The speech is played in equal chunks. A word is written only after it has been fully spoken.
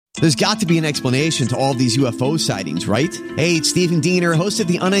There's got to be an explanation to all of these UFO sightings, right? Hey, it's Stephen Diener, host of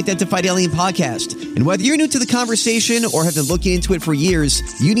the Unidentified Alien Podcast. And whether you're new to the conversation or have been looking into it for years,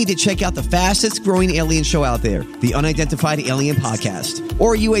 you need to check out the fastest growing alien show out there, the Unidentified Alien Podcast,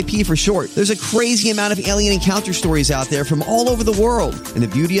 or UAP for short. There's a crazy amount of alien encounter stories out there from all over the world. And the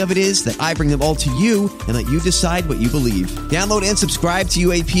beauty of it is that I bring them all to you and let you decide what you believe. Download and subscribe to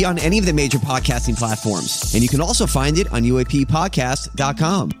UAP on any of the major podcasting platforms. And you can also find it on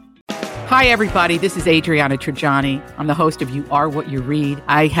UAPpodcast.com. Hi, everybody. This is Adriana Trajani. I'm the host of You Are What You Read.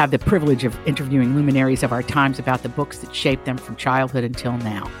 I have the privilege of interviewing luminaries of our times about the books that shaped them from childhood until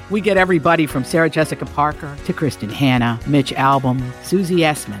now. We get everybody from Sarah Jessica Parker to Kristen Hanna, Mitch Albom, Susie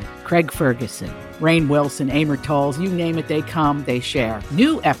Essman, Craig Ferguson, Rainn Wilson, Amor Tolls, you name it, they come, they share.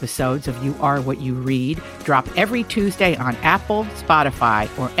 New episodes of You Are What You Read drop every Tuesday on Apple, Spotify,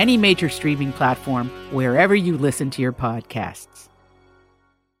 or any major streaming platform wherever you listen to your podcasts.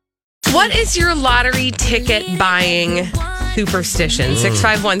 What is your lottery ticket buying superstition?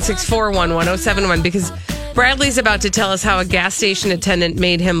 651-641-1071, because Bradley's about to tell us how a gas station attendant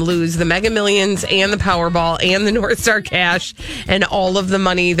made him lose the Mega Millions and the Powerball and the North Star Cash and all of the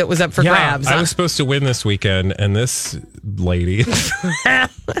money that was up for grabs. I was supposed to win this weekend, and this lady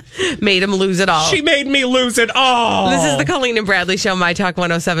made him lose it all. She made me lose it all. This is the Colleen and Bradley Show, My Talk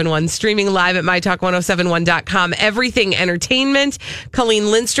 1071, streaming live at MyTalk1071.com. Everything Entertainment. Colleen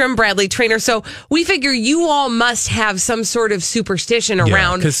Lindstrom, Bradley Trainer. So we figure you all must have some sort of superstition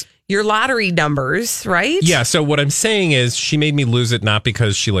around your lottery numbers, right? Yeah, so what I'm saying is she made me lose it not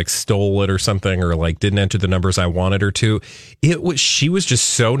because she stole it or something or didn't enter the numbers I wanted her to. She was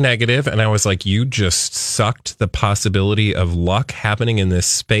just so negative, and I was like, you just sucked the possibility of luck happening in this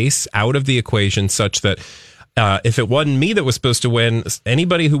space out of the equation, such that if it wasn't me that was supposed to win,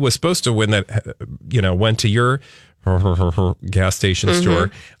 anybody who was supposed to win that went to your gas station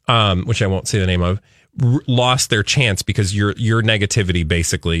store, which I won't say the name of, lost their chance because your negativity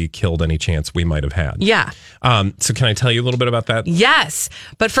basically killed any chance we might have had. Yeah. So can I tell you a little bit about that? Yes.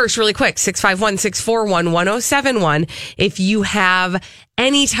 But first, really quick, 651-641-1071. If you have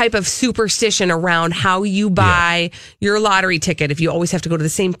any type of superstition around how you buy your lottery ticket, if you always have to go to the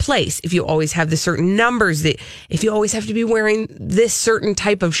same place, if you always have the certain numbers, if you always have to be wearing this certain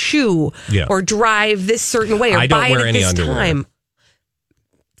type of shoe or drive this certain way or I don't buy wear it at any this underwear. time.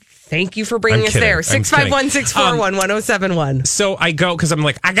 Thank you for bringing us there. 651-641-1071. So I go because I'm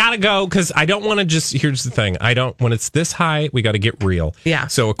like, I gotta go because I don't want to just. Here's the thing: when it's this high, we got to get real. Yeah.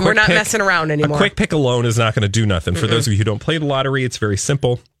 So a quick we're not messing around anymore. A quick pick alone is not going to do nothing. For those of you who don't play the lottery, it's very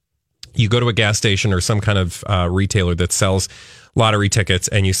simple. You go to a gas station or some kind of retailer that sells lottery tickets,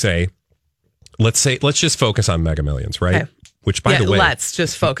 and you say, let's just focus on Mega Millions, right? Okay. Which, by the way, let's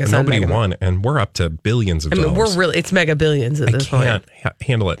just focus on nobody won, and we're up to billions of dollars. It's mega billions at this point. I can't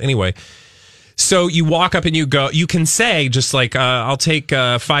handle it. Anyway, so you walk up and you go, you can say just I'll take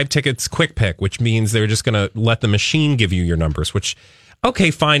 5 tickets quick pick, which means they're just going to let the machine give you your numbers, which, okay,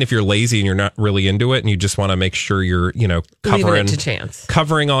 fine if you're lazy and you're not really into it and you just want to make sure you're, covering to chance.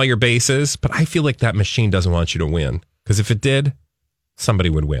 Covering all your bases. But I feel like that machine doesn't want you to win, because if it did, somebody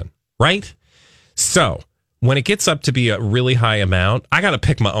would win, right? So when it gets up to be a really high amount, I got to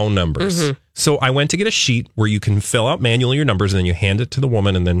pick my own numbers. So I went to get a sheet where you can fill out manually your numbers, and then you hand it to the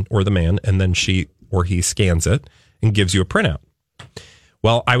woman or the man, and then she or he scans it and gives you a printout.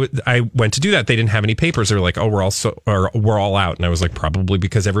 Well, I went to do that. They didn't have any papers. They were like, "Oh, we're all out." And I was like, "Probably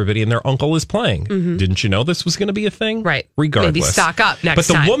because everybody and their uncle is playing." Didn't you know this was going to be a thing? Right. Regardless, maybe stock up next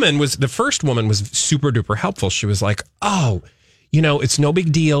time. But the first woman was super duper helpful. She was like, "Oh, it's no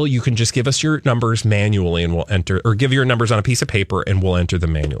big deal. You can just give us your numbers manually and we'll enter, or give your numbers on a piece of paper and we'll enter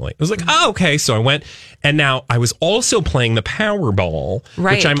them manually." I was like, oh, okay. So I went, and now I was also playing the Powerball,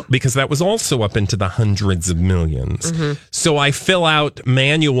 right? Because that was also up into the hundreds of millions. So I fill out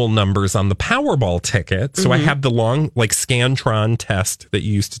manual numbers on the Powerball ticket. So I have the long, Scantron test that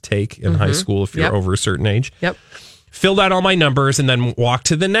you used to take in high school if you're over a certain age. Yep. Filled out all my numbers and then walked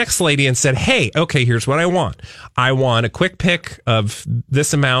to the next lady and said, "Hey, okay, here's what I want. I want a quick pick of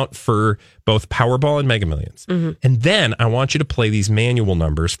this amount for both Powerball and Mega Millions. And then I want you to play these manual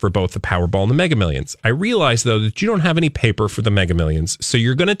numbers for both the Powerball and the Mega Millions. I realize, though, that you don't have any paper for the Mega Millions. So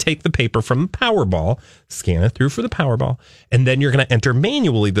you're going to take the paper from the Powerball, scan it through for the Powerball, and then you're going to enter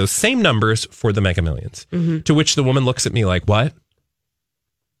manually those same numbers for the Mega Millions." To which the woman looks at me like, "What?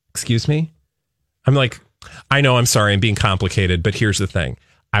 Excuse me?" I'm like, "I know, I'm sorry, I'm being complicated, but here's the thing.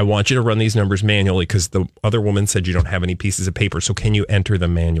 I want you to run these numbers manually because the other woman said you don't have any pieces of paper, so can you enter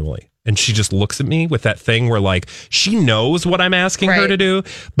them manually?" And she just looks at me with that thing where she knows what I'm asking her to do,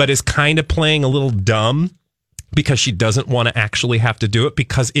 but is kind of playing a little dumb. because she doesn't want to actually have to do it.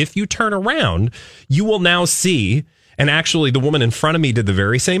 Because if you turn around, you will now see. And actually, the woman in front of me did the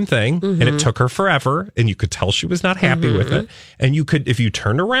very same thing, and it took her forever. And you could tell she was not happy with it. And you could, if you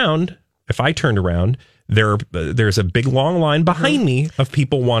turned around, if I turned around, there's a big long line behind me of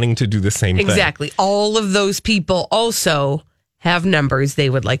people wanting to do the same thing. Exactly. All of those people also have numbers they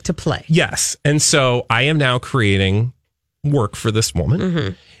would like to play. Yes. And so I am now creating work for this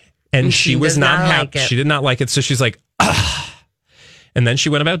woman. And she was not happy. She did not like it. So she's like, ah. And then she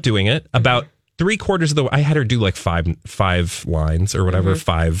went about doing it. About 3/4 of the way, I had her do like five lines or whatever,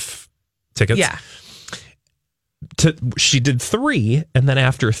 5 tickets. Yeah. She did 3. And then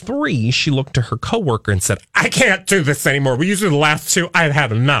after 3, she looked to her coworker and said, I can't do this anymore. We used the last 2. I've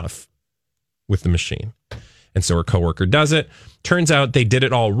had enough with the machine. And so her coworker does it. Turns out they did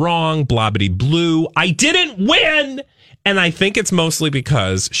it all wrong. Blobbity blue. I didn't win. And I think it's mostly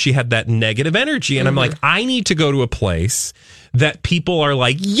because she had that negative energy. And I'm like, I need to go to a place that people are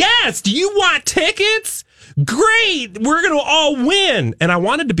like, yes, do you want tickets? Great. We're going to all win. And I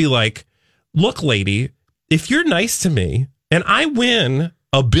wanted to be like, look, lady, if you're nice to me and I win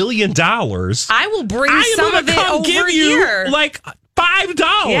 $1 billion, I will bring some of it over give here. You like $5.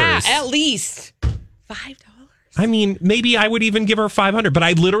 Yeah, at least $5. I mean, maybe I would even give her 500, but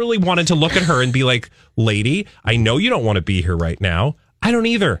I literally wanted to look at her and be like, lady, I know you don't want to be here right now. I don't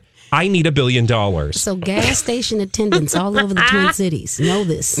either. I need $1 billion. So gas station attendants all over the Twin Cities know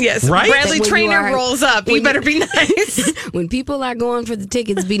this. Yes, right? Bradley Traynor rolls up. You better be nice. When people are going for the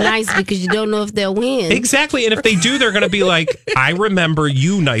tickets, be nice because you don't know if they'll win. Exactly. And if they do, they're going to be like, I remember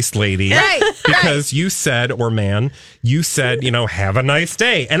you, nice lady. Right. Because you said, or man, you said, have a nice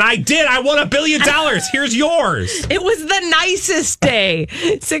day. And I did. I won $1 billion. Here's yours. It was the nicest day.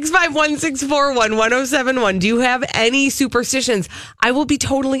 651-641-1071. Do you have any superstitions? I will be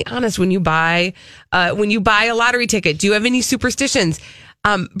totally honest. When you buy a lottery ticket, do you have any superstitions?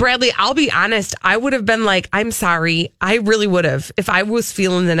 Bradley, I'll be honest. I would have been like, I'm sorry. I really would have. If I was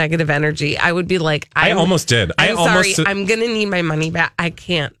feeling the negative energy, I would be like, I almost did. I'm sorry. I'm going to need my money back. I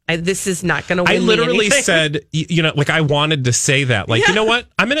can't. This is not going to win. I literally me said, I wanted to say that. Like, you know what?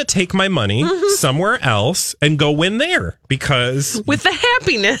 I'm going to take my money somewhere else and go win there because. With the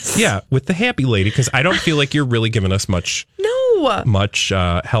happiness. Yeah, with the happy lady, because I don't feel like you're really giving us much. Much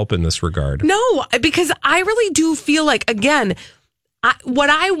help in this regard. No, because I really do feel like, again,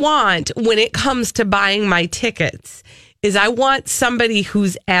 what I want when it comes to buying my tickets is I want somebody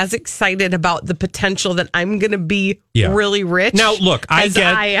who's as excited about the potential that I'm going to be really rich. Now, look, I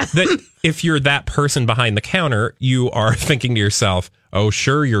get that if you're that person behind the counter, you are thinking to yourself, oh,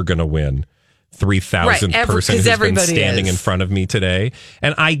 sure, you're going to win. 3,000th person who's been standing in front of me today.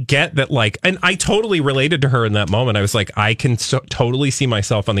 And I get that, and I totally related to her in that moment. I was like, I can totally see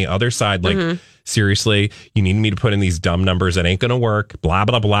myself on the other side. Like, seriously, you need me to put in these dumb numbers that ain't going to work, blah,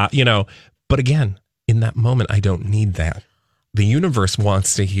 blah, blah, But again, in that moment, I don't need that. The universe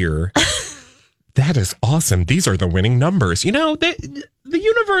wants to hear, that is awesome. These are the winning numbers. The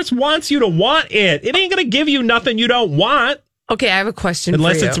universe wants you to want it. It ain't going to give you nothing you don't want. Okay, I have a question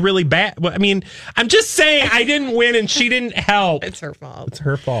Unless for you. It's really bad. Well, I mean, I'm just saying I didn't win and she didn't help. It's her fault. It's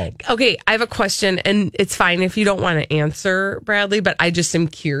her fault. Okay, I have a question, and it's fine if you don't want to answer, Bradley, but I just am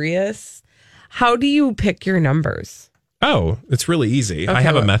curious. How do you pick your numbers? Oh, it's really easy. Okay, I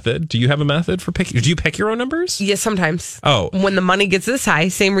have a method. Do you have a method for picking? Do you pick your own numbers? Yes, sometimes. Oh. When the money gets this high,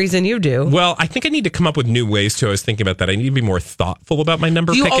 same reason you do. Well, I think I need to come up with new ways, too. I was thinking about that. I need to be more thoughtful about my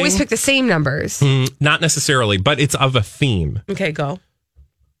number picking. You always pick the same numbers? Not necessarily, but it's of a theme. Okay, go.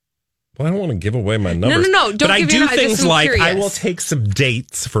 Well, I don't want to give away my numbers. No. Don't but give I do things like curious. I will take some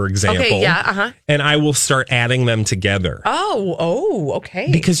dates, for example. Okay, yeah, and I will start adding them together. Oh,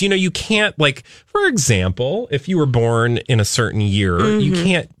 okay. Because, you can't, for example, if you were born in a certain year, you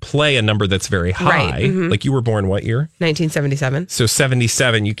can't play a number that's very high. Right. Like, you were born what year? 1977. So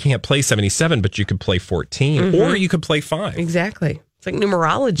 77, you can't play 77, but you could play 14, or you could play 5. Exactly. It's like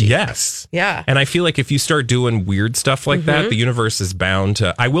numerology. Yes. Yeah. And I feel like if you start doing weird stuff like that, the universe is bound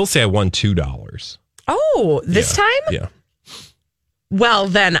to. I will say I won $2. Oh, this time? Yeah. Well,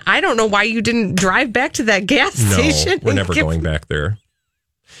 then I don't know why you didn't drive back to that gas station. We're never going back there.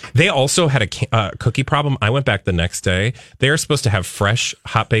 They also had a cookie problem. I went back the next day. They are supposed to have fresh,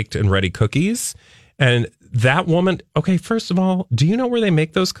 hot baked and ready cookies. And that woman, okay, first of all, do you know where they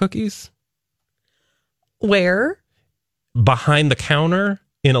make those cookies? Where? Behind the counter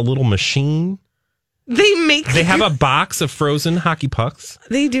in a little machine. They have a box of frozen hockey pucks.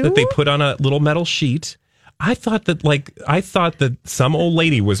 They do? That they put on a little metal sheet. I thought that some old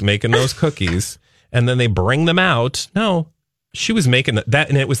lady was making those cookies and then they bring them out. No, she was making that,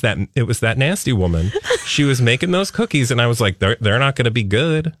 and it was that nasty woman. She was making those cookies, and I was like, they're not going to be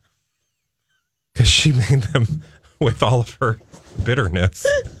good because she made them with all of her bitterness.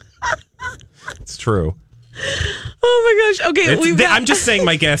 It's true. Oh my gosh. Okay. I'm just saying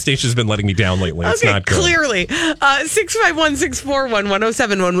my gas station's been letting me down lately. It's not good. Clearly.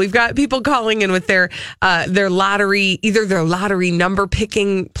 651-641-1071. We've got people calling in with their lottery, either their lottery number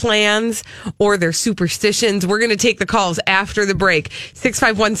picking plans or their superstitions. We're going to take the calls after the break.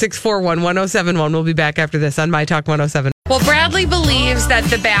 651-641-1071. We'll be back after this on My Talk 107. Well, Bradley believes that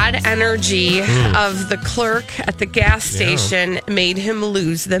the bad energy of the clerk at the gas station made him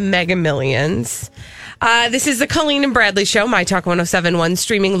lose the Mega Millions. This is the Colleen and Bradley Show, My Talk 1071,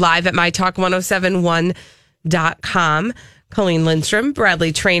 streaming live at mytalk1071.com. Colleen Lindstrom,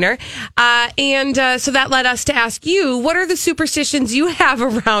 Bradley Trainer. So that led us to ask you, what are the superstitions you have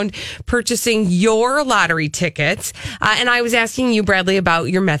around purchasing your lottery tickets? And I was asking you, Bradley,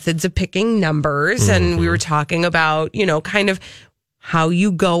 about your methods of picking numbers. And we were talking about, kind of how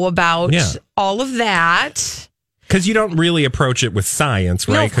you go about all of that. Because you don't really approach it with science,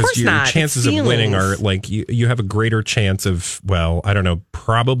 right? Because your chances of winning are like you have a greater chance of,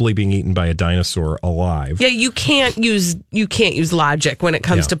 probably being eaten by a dinosaur alive. Yeah, you can't use logic when it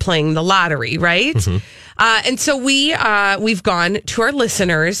comes to playing the lottery, right? And so we've gone to our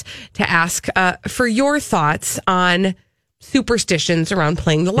listeners to ask for your thoughts on superstitions around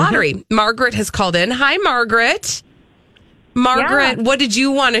playing the lottery. Margaret has called in. Hi, Margaret. Margaret, what did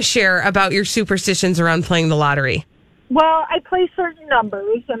you want to share about your superstitions around playing the lottery? Well, I play certain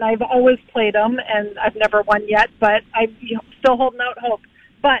numbers, and I've always played them, and I've never won yet, but I'm still holding out hope.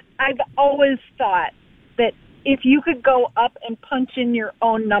 But I've always thought that if you could go up and punch in your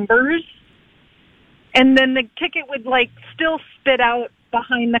own numbers, and then the ticket would, still spit out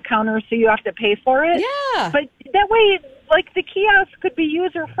behind the counter so you have to pay for it. Yeah. But that way, the kiosk could be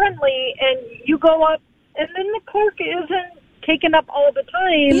user-friendly, and you go up, and then the clerk isn't taken up all the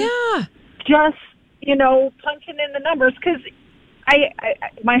time. Yeah. Just, punching in the numbers. Because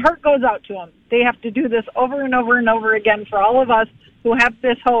my heart goes out to them. They have to do this over and over and over again for all of us who have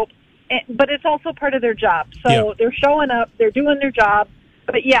this hope. But it's also part of their job. So they're showing up. They're doing their job.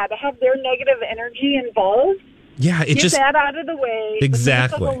 But, to have their negative energy involved. Yeah, get that out of the way.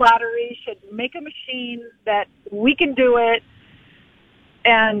 Exactly. The lottery should make a machine that we can do it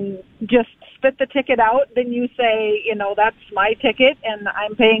and just spit the ticket out. Then you say, that's my ticket and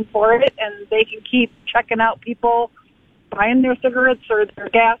I'm paying for it, and they can keep checking out people buying their cigarettes or their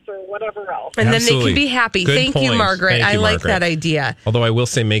gas or whatever else. And then they can be happy. Thank you, Margaret. I like that idea. Although I will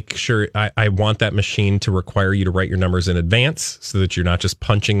say, make sure I want that machine to require you to write your numbers in advance so that you're not just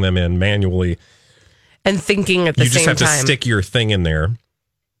punching them in manually and thinking at the same time. You just have to stick your thing in there,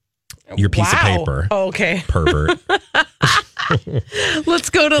 your piece of paper. Oh, okay. Pervert. Let's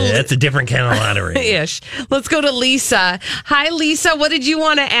go to... That's a different kind of lottery. Ish. Let's go to Lisa. Hi, Lisa. What did you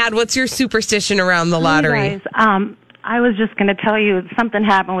want to add? What's your superstition around the lottery? Hey guys, I was just going to tell you something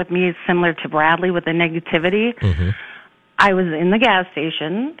happened with me similar to Bradley with the negativity. I was in the gas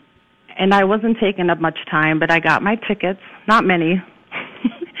station, and I wasn't taking up much time, but I got my tickets. Not many.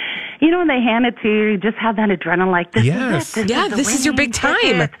 When they hand it to you, you just have that adrenaline like, this is it. This is your big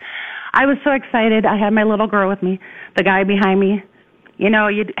time. I was so excited. I had my little girl with me. The guy behind me,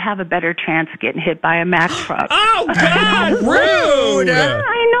 you'd have a better chance of getting hit by a Mack truck. Oh, God, rude!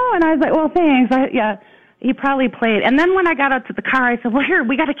 I know, and I was like, well, thanks. He probably played. And then when I got out to the car, I said, well, here,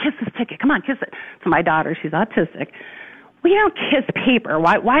 we got to kiss this ticket. Come on, kiss it. To my daughter, she's autistic. We don't kiss paper.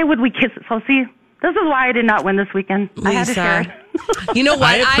 Why would we kiss it? So, see, this is why I did not win this weekend. Lisa. I had to share it. You know what?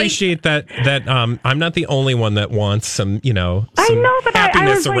 I appreciate that I'm not the only one that wants some, I know, but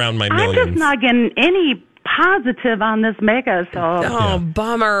happiness I was around my I'm millions. just not getting any positive on this mega, so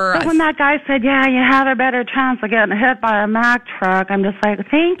bummer. So when that guy said, you have a better chance of getting hit by a Mack truck, I'm just like,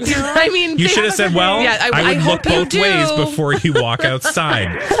 thank you. I mean, you should have said, I would look both ways before you walk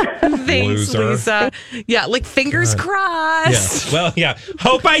outside. Thanks, loser. Lisa. Yeah, fingers crossed.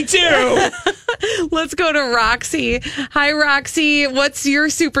 Hope I do. Let's go to Roxy. Hi, Roxy. What's your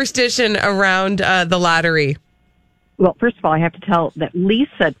superstition around the lottery? Well, first of all, I have to tell that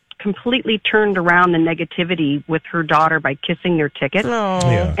Lisa completely turned around the negativity with her daughter by kissing their ticket.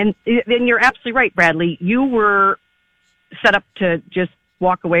 And then you're absolutely right, Bradley. You were set up to just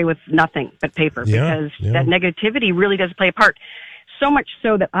walk away with nothing but paper because that negativity really does play a part. So much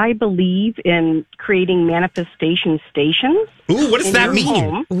so that I believe in creating manifestation stations. Ooh, what does that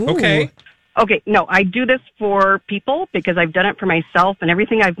mean? Okay, no, I do this for people because I've done it for myself, and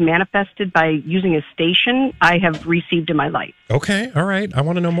everything I've manifested by using a station, I have received in my life. Okay, all right. I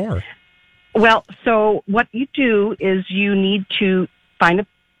want to know more. Well, so what you do is you need to find a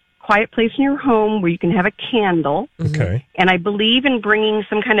quiet place in your home where you can have a candle. Okay. And I believe in bringing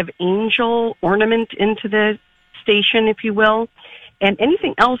some kind of angel ornament into the station, if you will, and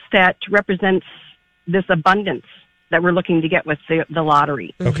anything else that represents this abundance that we're looking to get with the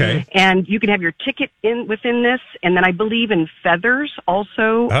lottery. Okay. And you can have your ticket within this, and then I believe in feathers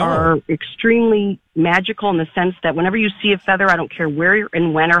also are extremely magical in the sense that whenever you see a feather, I don't care where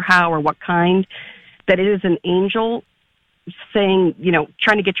and when or how or what kind, that it is an angel saying,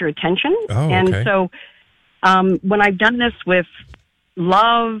 trying to get your attention. Oh, okay. And so when I've done this with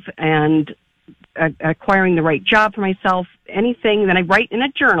love and acquiring the right job for myself, anything, then I write in a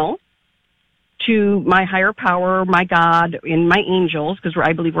journal to my higher power, my God, and my angels, because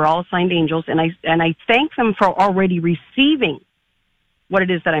I believe we're all assigned angels, and I thank them for already receiving what it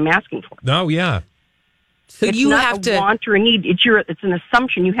is that I'm asking for. Oh, yeah. So it's you not have a to want or a need. It's an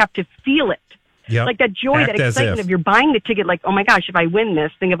assumption. You have to feel it. Yep. Like that joy, Act that as excitement if. of you're buying the ticket, like, oh my gosh, if I win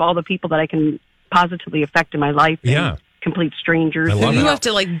this, think of all the people that I can positively affect in my life. Yeah. Complete strangers. I love you it. have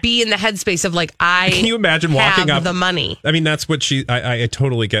to be in the headspace of Can you imagine walking have up the money. I mean, that's what I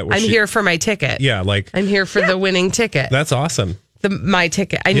totally get what I'm here for my ticket. Yeah, I'm here for the winning ticket. that's awesome. My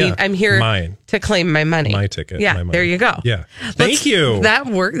ticket. Yeah, I'm here mine. to claim my money. My ticket. Yeah, my money. there you go. Yeah. Thank you. That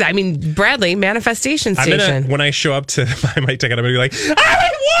worked. I mean, Bradley, manifestation station. When I show up to buy my ticket, I'm going to be like,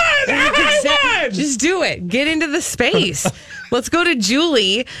 I won! Just do it. Get into the space. Let's go to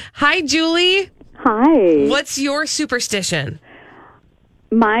Julie. Hi, Julie. Hi. What's your superstition?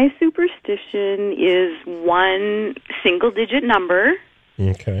 My superstition is one single-digit number,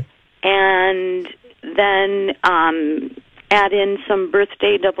 Okay. and then add in some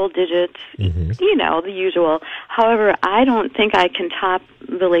birthday double digits, the usual. However, I don't think I can top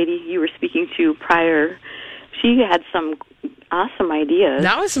the lady you were speaking to prior. She had some awesome ideas.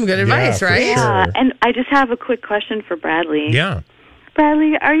 That was some good advice, for right? sure. Yeah, and I just have a quick question for Bradley. Yeah.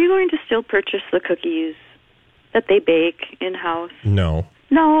 Bradley, are you going to still purchase the cookies that they bake in-house? No.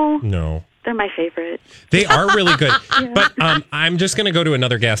 No. They're my favorite. They are really good. But I'm just going to go to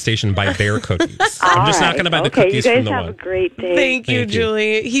another gas station and buy their cookies. I'm just not going to buy the cookies you guys from the have one. a great day. Thank you,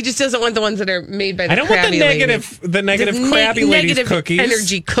 Julie. He just doesn't want the ones that are made by the I don't want the crabby negative lady. crabby lady's negative cookies.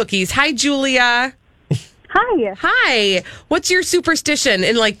 energy cookies. Hi, Julia. Hi. Hi. What's your superstition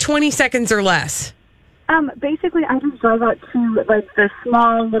in 20 seconds or less? Basically, I just drive out to the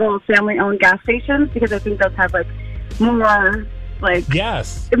small little family-owned gas stations because I think those have more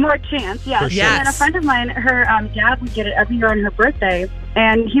Yes. more chance. Yeah. For sure. Yes. And a friend of mine, her dad would get it every year on her birthday,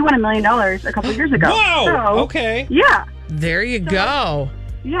 and he won $1 million a couple years ago. Whoa. So, Okay. Yeah. There you go.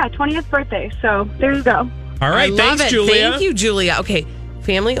 Yeah. 20th birthday. So there you go. All right. I love Thanks, it. Julia. Thank you, Julia. Okay.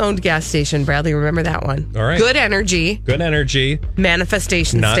 Family-owned gas station. Bradley, remember that one. All right. Good energy. Good energy.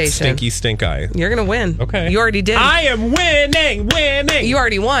 Manifestation Not station. stinky stink eye. You're going to win. Okay. You already did. I am winning. You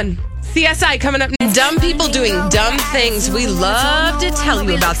already won. CSI coming up. Dumb people doing dumb things. We love to tell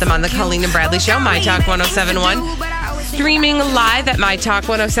you about them on the Colleen and Bradley Show, My Talk 1071. Streaming live at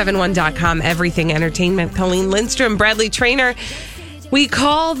MyTalk1071.com. Everything Entertainment. Colleen Lindstrom, Bradley Trainer. We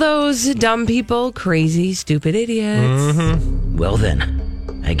call those dumb people crazy, stupid idiots. Mm-hmm. Well then,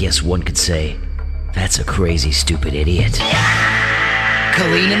 I guess one could say that's a crazy, stupid idiot.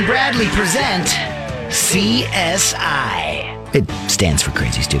 Colleen and Bradley present CSI. It stands for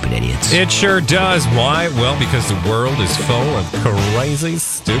Crazy Stupid Idiots. It sure does. Why? Well, because the world is full of crazy,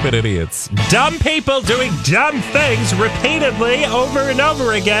 stupid idiots. Dumb people doing dumb things repeatedly over and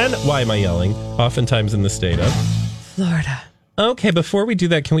over again. Why am I yelling? Oftentimes in the state of Florida. Okay, before we do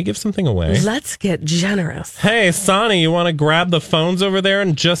that, can we give something away? Let's get generous. Hey, Sonny, you want to grab the phones over there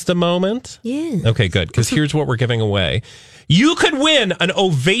in just a moment? Yeah. Okay, good, because here's what we're giving away. You could win an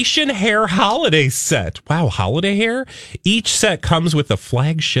Ovation Hair holiday set. Wow, holiday hair? Each set comes with a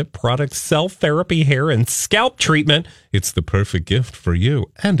flagship product, cell therapy hair and scalp treatment. It's the perfect gift for you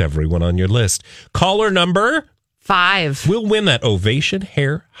and everyone on your list. Caller number 5. will win that Ovation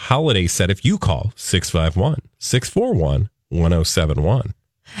Hair holiday set if you call 651-641-1071.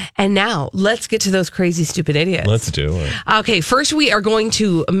 And now let's get to those crazy, stupid idiots. Let's do it. Okay, first we are going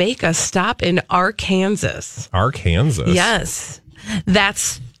to make a stop in Arkansas. Arkansas. Yes,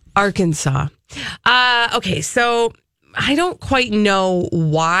 that's Arkansas. Okay, so I don't quite know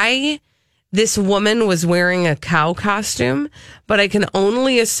why this woman was wearing a cow costume, but I can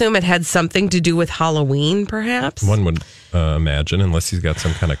only assume it had something to do with Halloween, perhaps. One would imagine, unless he's got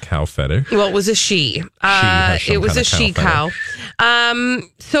some kind of cow fetish. Well, it was a she. has some It was kind a of cow she cow.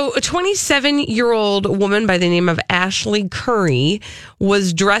 So a 27-year-old woman by the name of Ashley Curry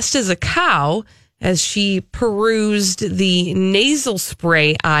was dressed as a cow as she perused the nasal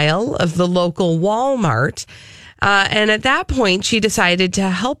spray aisle of the local Walmart. And at that point, she decided to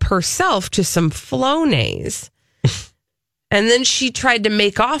help herself to some Flonase. And then she tried to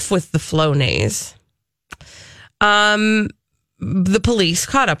make off with the Flonase. The police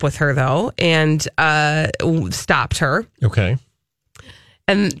caught up with her, though, and stopped her. Okay.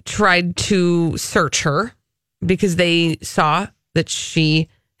 And tried to search her because they saw that she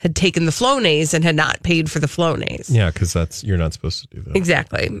had taken the Flonase and had not paid for the Flonase. Yeah, because you're not supposed to do that.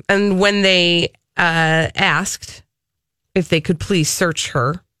 Exactly. And when they asked if they could please search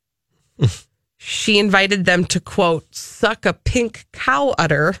her, she invited them to, quote, suck a pink cow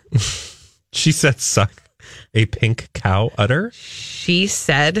udder. She said suck a pink cow udder? She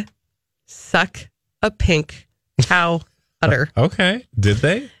said suck a pink cow udder. Okay. Did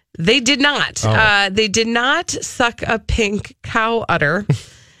they? They did not. Oh. They did not suck a pink cow udder.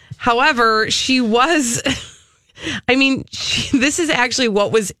 However, she was, this is actually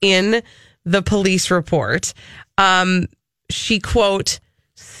what was in the police report. She, quote,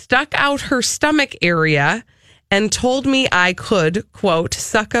 stuck out her stomach area and told me I could, quote,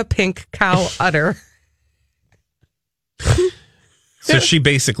 suck a pink cow udder. So she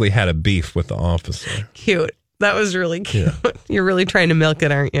basically had a beef with the officer. Cute. That was really cute. Yeah. You're really trying to milk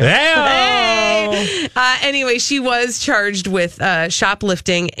it, aren't you? Hey! Anyway, she was charged with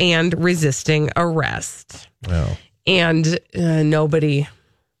shoplifting and resisting arrest. Wow. And nobody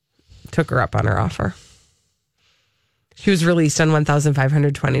took her up on her offer. She was released on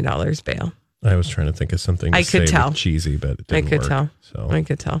 $1,520 bail. I was trying to think of something to I could say tell. with cheesy, but it didn't I could work. tell. So. I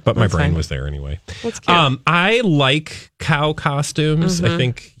could tell. But my That's brain fine. was there anyway. That's cute. I like cow costumes. I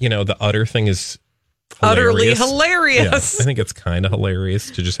think, the udder thing is Utterly Yeah, hilarious. I think it's kind of hilarious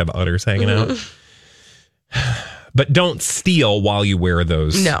to just have udders hanging out. But don't steal while you wear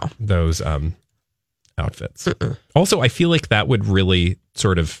those outfits. Also, I feel like that would really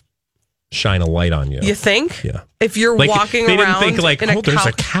sort of shine a light on you. You think? Yeah. If you're walking they around. didn't think in there's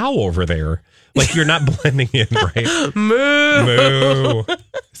a cow over there. Like you're not blending in, right? Moo. Moo.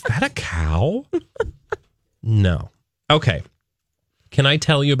 Is that a cow? No. Okay. Can I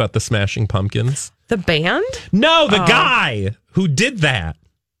tell you about the Smashing Pumpkins? The band? No, the guy who did that.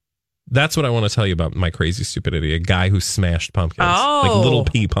 That's what I want to tell you about my crazy stupidity. A guy who smashed pumpkins. Oh. Like little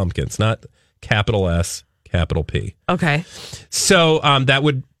P pumpkins, not capital S, capital P. Okay. So that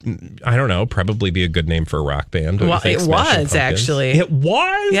would, I don't know, probably be a good name for a rock band. Well, it was actually. It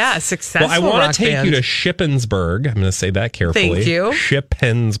was? Yeah, successful. Well, I want rock to take band. you to Shippensburg. I'm going to say that carefully. Thank you.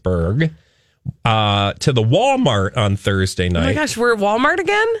 Shippensburg. To the Walmart on Thursday night. Oh my gosh, we're at Walmart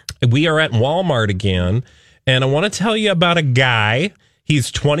again? We are at Walmart again. And I want to tell you about a guy.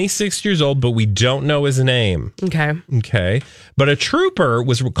 He's 26 years old, but we don't know his name. Okay. But a trooper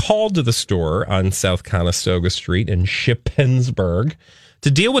was called to the store on South Conestoga Street in Shippensburg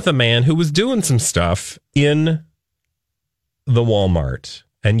to deal with a man who was doing some stuff in the Walmart.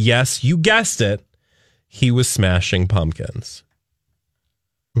 And yes, you guessed it. He was smashing pumpkins.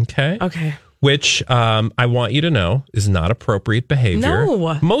 Okay. Which I want you to know is not appropriate behavior.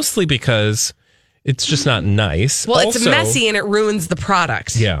 No. Mostly because it's just not nice. Well, it's Also, messy and it ruins the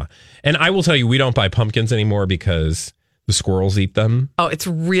product. Yeah. And I will tell you, we don't buy pumpkins anymore because the squirrels eat them. Oh, it's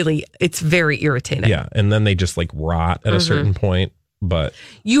very irritating. Yeah. And then they just like rot at a certain point. But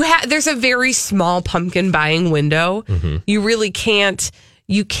there's a very small pumpkin buying window. You really can't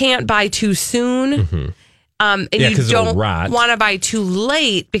buy too soon. And you 'cause it'll don't rot. want to buy too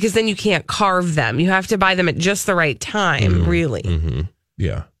late because then you can't carve them. You have to buy them at just the right time, really.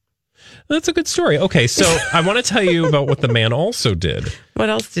 yeah. That's a good story. Okay, so I want to tell you about what the man also did. What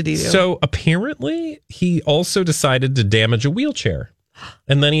else did he do? So apparently he also decided to damage a wheelchair,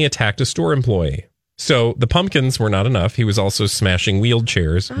 and then he attacked a store employee. So the pumpkins were not enough. He was also smashing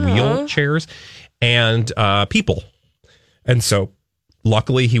wheelchairs and people. And so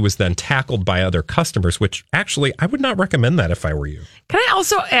luckily he was then tackled by other customers, which actually I would not recommend that if I were you. Can I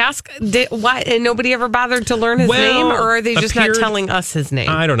also ask why nobody ever bothered to learn his name, or are they just not telling us his name?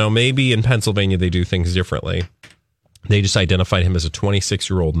 I don't know. Maybe in Pennsylvania they do things differently. They just identified him as a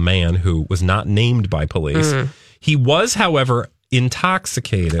 26-year-old man who was not named by police. He was, however,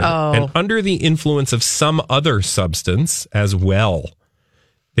 intoxicated and under the influence of some other substance as well.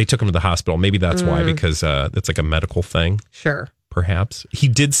 They took him to the hospital. Maybe that's why, because it's like a medical thing. Sure. Perhaps. He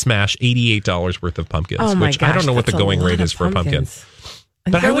did smash $88 worth of pumpkins, which I don't know what the going rate is for a pumpkin.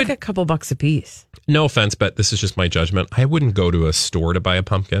 But I would like a couple bucks a piece. No offense, but this is just my judgment. I wouldn't go to a store to buy a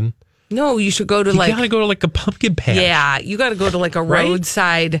pumpkin. No, you should go to You gotta go to like a pumpkin patch. Yeah, you got to go to like a Right?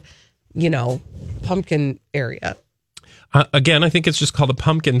 roadside, pumpkin area. Again, I think it's just called a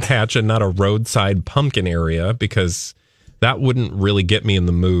pumpkin patch and not a roadside pumpkin area because that wouldn't really get me in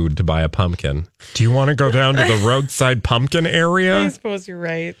the mood to buy a pumpkin. Do you want to go down to the roadside pumpkin area? I suppose you're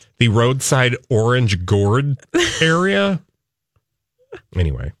right. The roadside orange gourd area?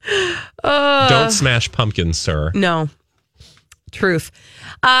 Anyway. Don't smash pumpkins, sir. No. Truth.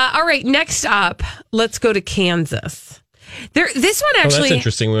 All right, next up, let's go to Kansas. This one actually... that's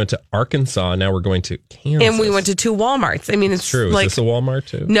interesting. We went to Arkansas. Now we're going to Kansas. And we went to 2 Walmarts. I mean, it's true. like... Is this a Walmart,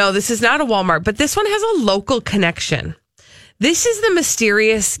 too? No, this is not a Walmart, but this one has a local connection. This is the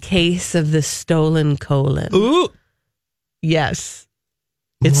mysterious case of the stolen colon. Ooh. Yes.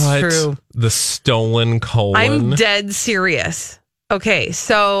 It's true. The stolen colon? I'm dead serious. Okay,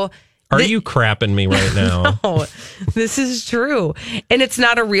 so... Are you crapping me right now? No, this is true. And it's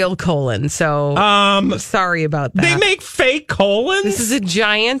not a real colon, so sorry about that. They make fake colons? This is a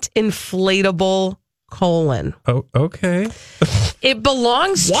giant inflatable colon. Oh, okay. It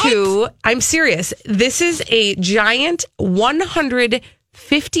belongs to, I'm serious, this is a giant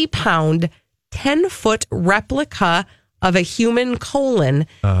 150-pound, 10-foot replica of a human colon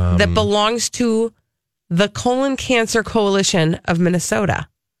that belongs to the Colon Cancer Coalition of Minnesota.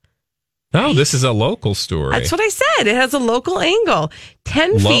 Oh, this is a local story. That's what I said. It has a local angle.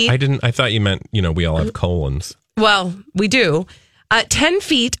 10 feet. I thought you meant, we all have colons. Well, we do. 10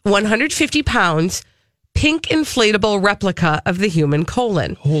 feet, 150 pounds, pink inflatable replica of the human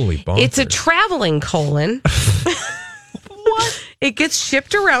colon. Holy bonkers. It's a traveling colon. What? It gets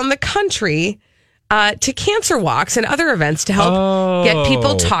shipped around the country to cancer walks and other events to help get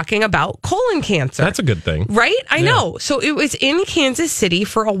people talking about colon cancer. That's a good thing. Right? I know. So it was in Kansas City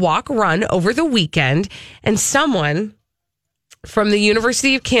for a walk run over the weekend, and someone from the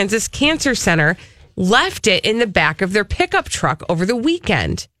University of Kansas Cancer Center left it in the back of their pickup truck over the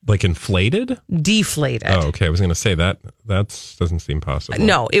weekend. Like inflated? Deflated. Oh, okay. I was going to say that doesn't seem possible.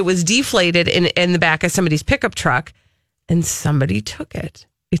 No, it was deflated in the back of somebody's pickup truck, and somebody took it.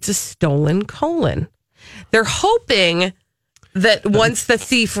 It's a stolen colon. They're hoping that once the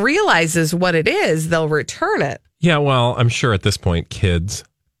thief realizes what it is, they'll return it. Yeah, well, I'm sure at this point, kids,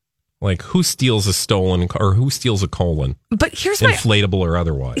 like who steals a stolen or who steals a colon? But here's inflatable or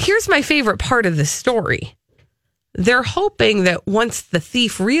otherwise. Here's my favorite part of the story. They're hoping that once the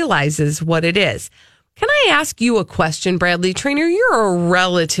thief realizes what it is. Can I ask you a question, Bradley Trainer? You're a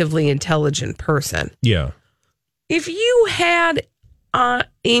relatively intelligent person. Yeah. If you had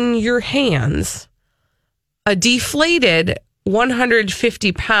in your hands a deflated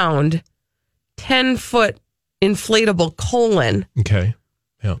 150-pound, 10-foot inflatable colon. Okay.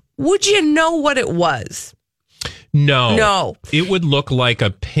 Yeah. Would you know what it was? No. It would look like a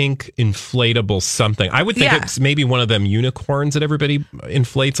pink inflatable something. I would think it's maybe one of them unicorns that everybody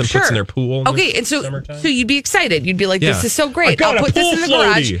inflates and puts in their pool. Okay, and so you'd be excited. You'd be like, this is so great. I'll put this in the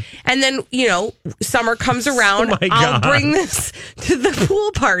garage. And then, summer comes around. I'll bring this to the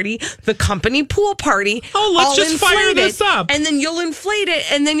pool party, the company pool party. Oh, let's just fire this up. And then you'll inflate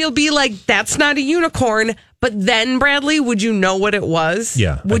it. And then you'll be like, that's not a unicorn. But then, Bradley, would you know what it was?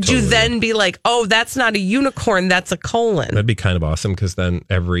 Yeah. Would you then be like, oh, that's not a unicorn, that's a colon? That'd be kind of awesome because then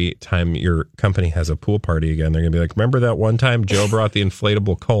every time your company has a pool party again, they're going to be like, remember that one time Joe brought the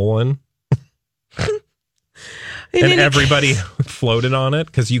inflatable colon? And everybody floated on it?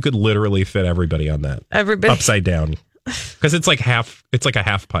 Because you could literally fit everybody on that. Everybody. Upside down. Because it's like a half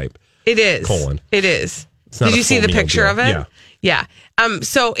pipe. It is. Colon. It is. Did you see the picture of it? Yeah. Yeah.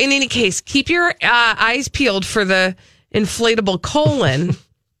 So in any case, keep your eyes peeled for the inflatable colon.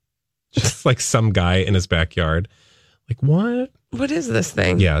 Just like some guy in his backyard. Like, what? What is this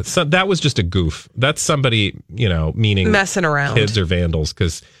thing? Yeah. So that was just a goof. That's somebody, meaning messing around. Kids or vandals,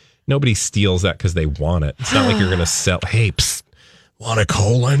 because nobody steals that because they want it. It's not like you're going to sell, hey, want a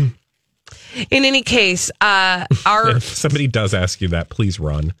colon? In any case, if somebody does ask you that, please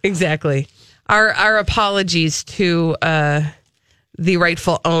run. Exactly. Our apologies to the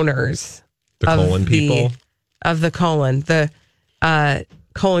rightful owners. The colon people? Of the colon. The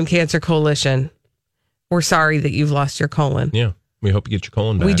Colon Cancer Coalition. We're sorry that you've lost your colon. Yeah. We hope you get your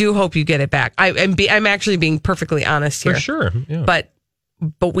colon back. We do hope you get it back. I'm actually being perfectly honest here. For sure. Yeah.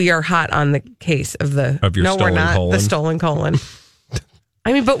 But we are hot on the case of the... Of your stolen colon? The stolen colon.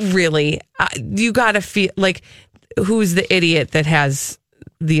 I mean, but really, you got to feel like, who's the idiot that has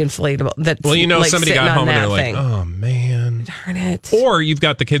the inflatable? That's somebody got home and they're like, oh, man. Darn it. Or you've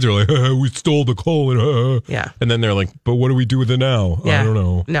got the kids who are like, we stole the colon. Yeah. And then they're like, but what do we do with it now? Yeah. I don't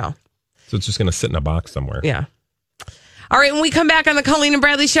know. No. So it's just going to sit in a box somewhere. Yeah. All right, when we come back on the Colleen and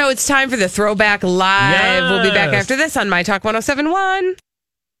Bradley Show, it's time for the Throwback Live. Yes. We'll be back after this on My Talk 107.1.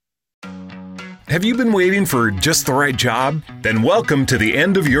 Have you been waiting for just the right job? Then welcome to the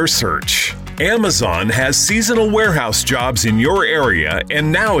end of your search. Amazon has seasonal warehouse jobs in your area,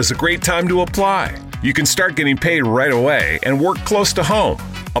 and now is a great time to apply. You can start getting paid right away and work close to home.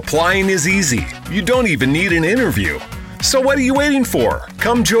 Applying is easy. You don't even need an interview. So what are you waiting for?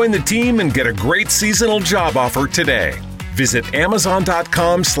 Come join the team and get a great seasonal job offer today. Visit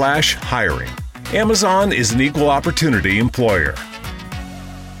Amazon.com/hiring. Amazon is an equal opportunity employer.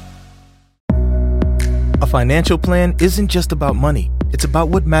 A financial plan isn't just about money. It's about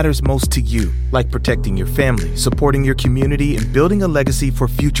what matters most to you, like protecting your family, supporting your community, and building a legacy for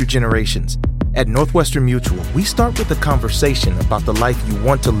future generations. At Northwestern Mutual, we start with a conversation about the life you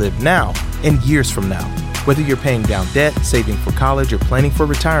want to live now and years from now. Whether you're paying down debt, saving for college, or planning for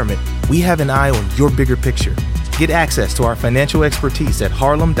retirement, we have an eye on your bigger picture. Get access to our financial expertise at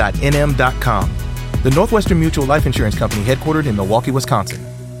harlem.nm.com. The Northwestern Mutual Life Insurance Company, headquartered in Milwaukee, Wisconsin.